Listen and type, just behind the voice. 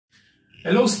I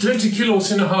lost 20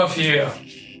 kilos in a half year.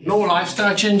 No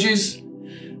lifestyle changes,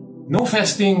 no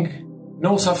fasting,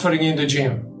 no suffering in the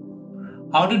gym.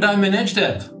 How did I manage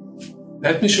that?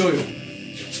 Let me show you.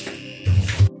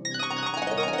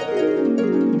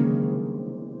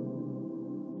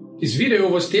 This video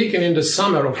was taken in the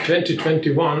summer of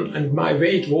 2021 and my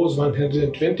weight was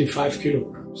 125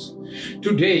 kilograms.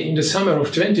 Today, in the summer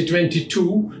of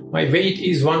 2022, my weight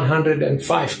is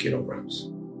 105 kilograms.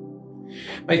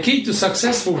 My key to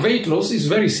successful weight loss is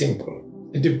very simple.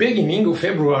 At the beginning of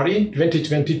February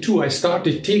 2022, I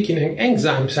started taking an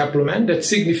enzyme supplement that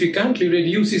significantly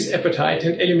reduces appetite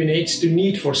and eliminates the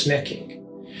need for snacking.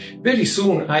 Very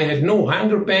soon, I had no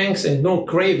hunger pangs and no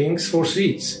cravings for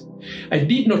sweets. I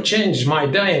did not change my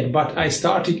diet, but I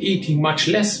started eating much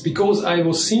less because I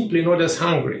was simply not as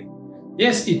hungry.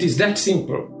 Yes, it is that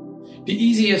simple. The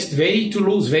easiest way to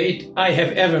lose weight I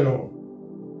have ever known.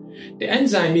 The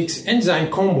enzyme mix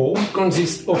enzyme combo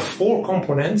consists of 4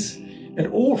 components and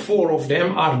all 4 of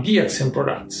them are DXM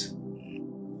products.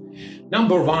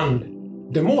 Number 1,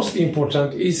 the most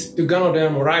important is the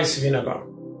Ganoderma rice vinegar.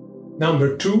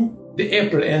 Number 2, the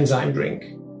apple enzyme drink.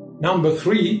 Number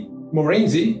 3,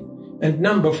 Morinzi. And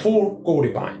number 4,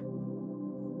 codipine.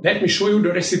 Let me show you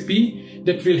the recipe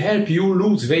that will help you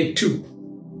lose weight too.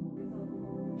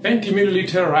 20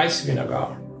 ml rice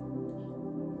vinegar,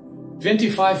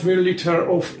 25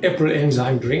 ml of apple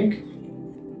enzyme drink,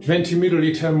 20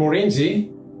 ml Morinzi,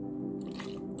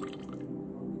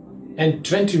 and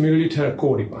 20 ml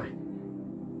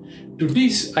codipine. To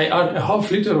this I add a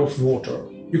half liter of water.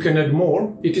 You can add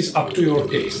more, it is up to your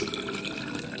taste.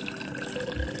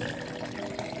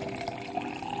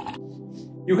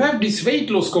 You have this weight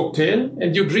loss cocktail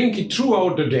and you drink it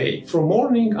throughout the day, from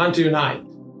morning until night.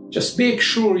 Just make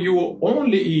sure you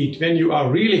only eat when you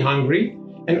are really hungry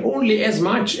and only as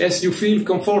much as you feel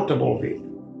comfortable with.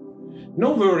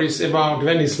 No worries about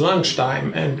when it's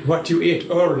lunchtime and what you ate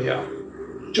earlier.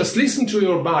 Just listen to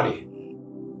your body.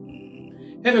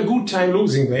 Have a good time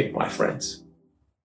losing weight, my friends.